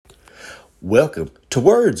Welcome to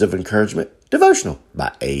Words of Encouragement Devotional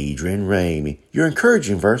by Adrian Ramey. Your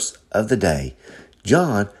encouraging verse of the day,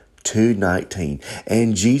 John 2:19.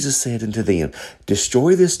 And Jesus said unto them,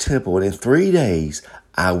 Destroy this temple, and in 3 days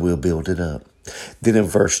I will build it up. Then in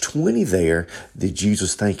verse 20 there, the Jews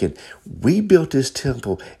was thinking, we built this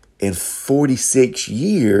temple in 46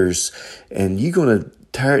 years, and you're going to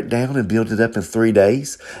tear it down and build it up in 3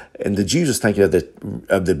 days? And the Jews was thinking of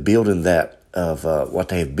the building of what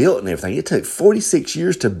they had built and everything. It took 46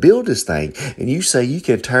 years to build this thing, and you say you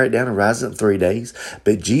can tear it down and rise it in 3 days?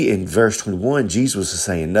 But in verse 21, Jesus was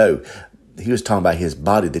saying no. He was talking about his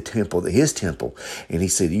body, the temple, his temple. And he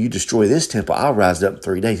said, you destroy this temple, I'll rise it up in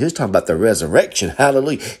 3 days. He was talking about the resurrection.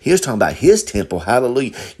 Hallelujah. He was talking about his temple.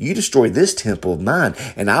 Hallelujah. You destroy this temple of mine,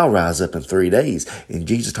 and I'll rise up in 3 days. And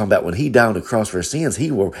Jesus talking about when he died on the cross for our sins, he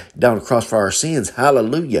will die on the cross for our sins.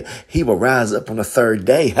 Hallelujah. He will rise up on the third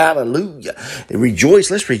day. Hallelujah. And rejoice.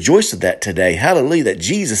 Let's rejoice at that today. Hallelujah. That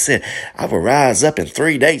Jesus said, I will rise up in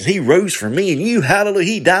 3 days. He rose for me and you. Hallelujah.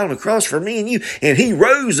 He died on the cross for me and you. And he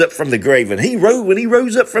rose up from the grave. And when he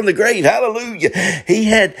rose up from the grave, hallelujah, he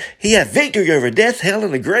had victory over death, hell,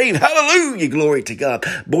 and the grave. Hallelujah, glory to God.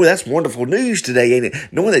 Boy, that's wonderful news today, ain't it?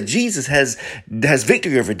 Knowing that Jesus has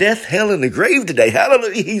victory over death, hell, and the grave today.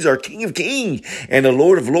 Hallelujah, he's our King of Kings and the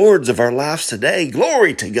Lord of Lords of our lives today.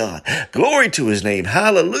 Glory to God. Glory to his name.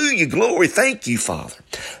 Hallelujah, glory. Thank you, Father.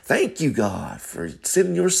 Thank you, God, for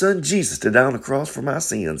sending your son Jesus to die on the cross for my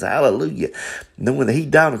sins. Hallelujah. Knowing that he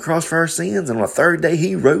died on the cross for our sins, and on the third day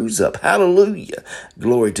he rose up. Hallelujah.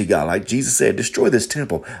 Glory to God. Like Jesus said, destroy this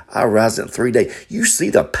temple, I'll rise it in 3 days. You see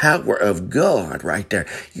the power of God right there.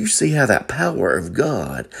 You see how that power of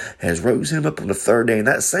God has rose him up on the third day, and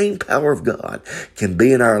that same power of God can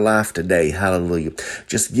be in our life today. Hallelujah.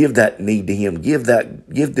 Just give that need to him. Give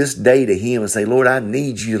this day to him and say, Lord, I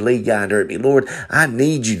need you to lead, guide, and direct me. Lord, I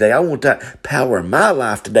need you today. I want that power in my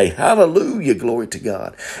life today. Hallelujah. Glory to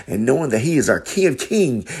God. And knowing that he is our King of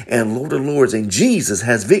Kings and Lord of Lords, and Jesus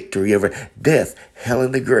has victory over death, hell,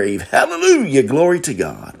 and the grave. Hallelujah. Glory to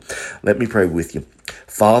God. Let me pray with you.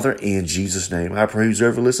 Father, in Jesus' name, I pray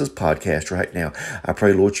whoever listens to this podcast right now, I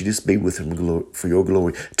pray, Lord, you just be with them for your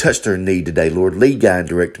glory. Touch their need today, Lord. Lead, guide, and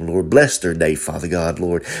direct them, Lord. Bless their day, Father God,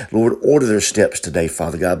 Lord. Lord, order their steps today,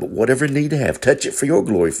 Father God. But whatever need to have, touch it for your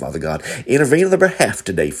glory, Father God. Intervene on their behalf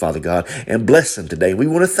today, Father God, and bless them today. We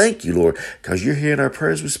want to thank you, Lord, because you're hearing our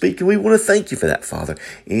prayers we speak, and we want to thank you for that, Father.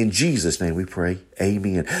 In Jesus' name we pray.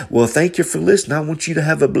 Amen. Well, thank you for listening. I want you to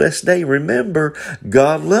have a blessed day. Remember,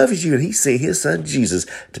 God loves you, and he sent his son Jesus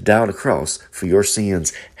to die on the cross for your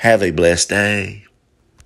sins. Have a blessed day.